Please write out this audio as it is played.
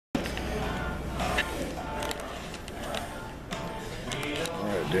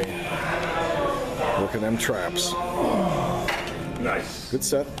day. Working them traps. Nice. Good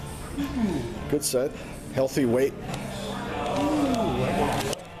set. Good set. Healthy weight.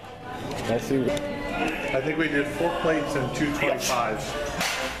 Healthy weight. I think we did 4 plates and 2 25s.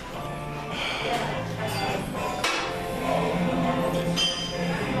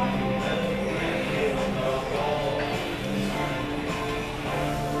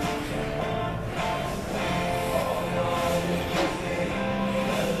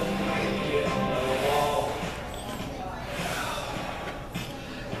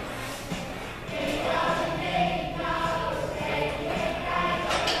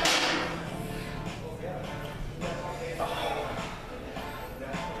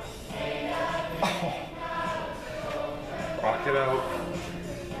 Rock it out.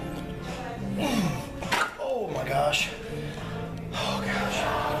 Oh my gosh. Oh gosh.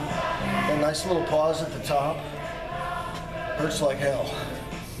 A nice little pause at the top. Hurts like hell.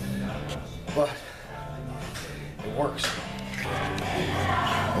 But it works.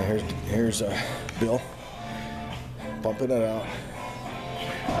 And here's Bill. Bumping it out.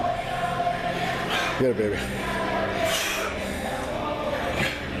 Get it, baby.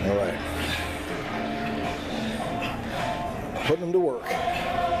 All right. Putting them to work.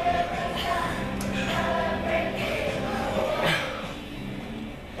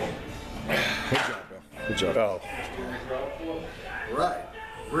 Good job, Bill. Good job. Oh. Right.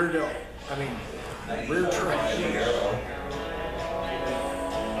 Rear delt. Rear tray.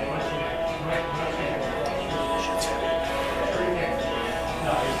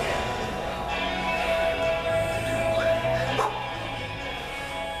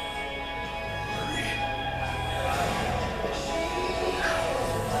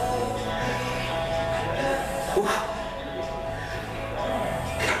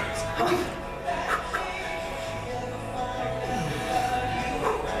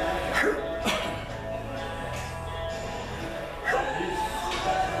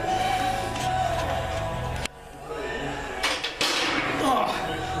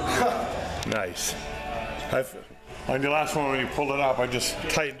 Nice. On the last one when you pulled it up, I just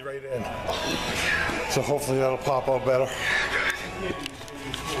tightened right in. So hopefully that'll pop out better.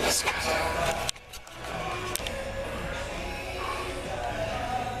 That's good.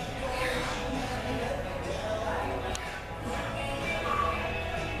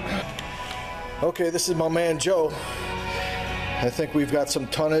 Okay, this is my man Joe. I think we've got some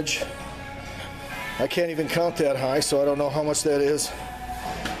tonnage. I can't even count that high, so I don't know how much that is.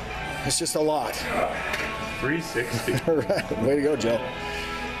 It's just a lot. 360. All right, way to go, Joe.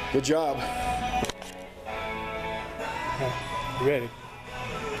 Good job. Ready.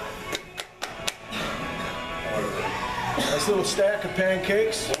 Nice little stack of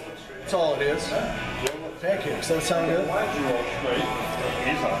pancakes. That's all it is. Pancakes, that sound good?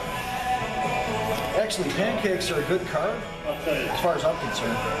 Actually, pancakes are a good carb, as far as I'm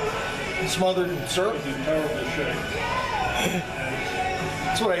concerned. Smothered in syrup.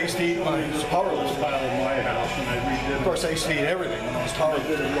 That's what I used to eat when I was powerlifting. Of course, I used to eat everything when I was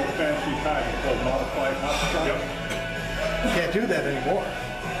powerlifting. You can't do that anymore.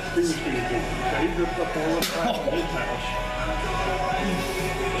 He ripped up all the crap in his house.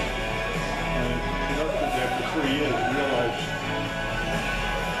 And he looked at that for 3 years and realized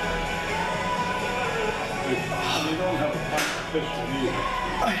you don't have a pint of piston either.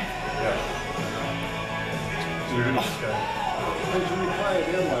 Yeah. He's a retired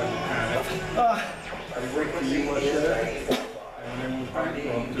airline mechanic. He worked for USA. And then was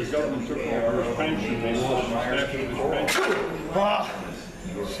bankrupt. The government took over his pension. They lost half of his pension.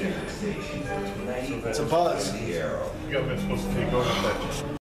 It's a buzz. The government's supposed to take over that.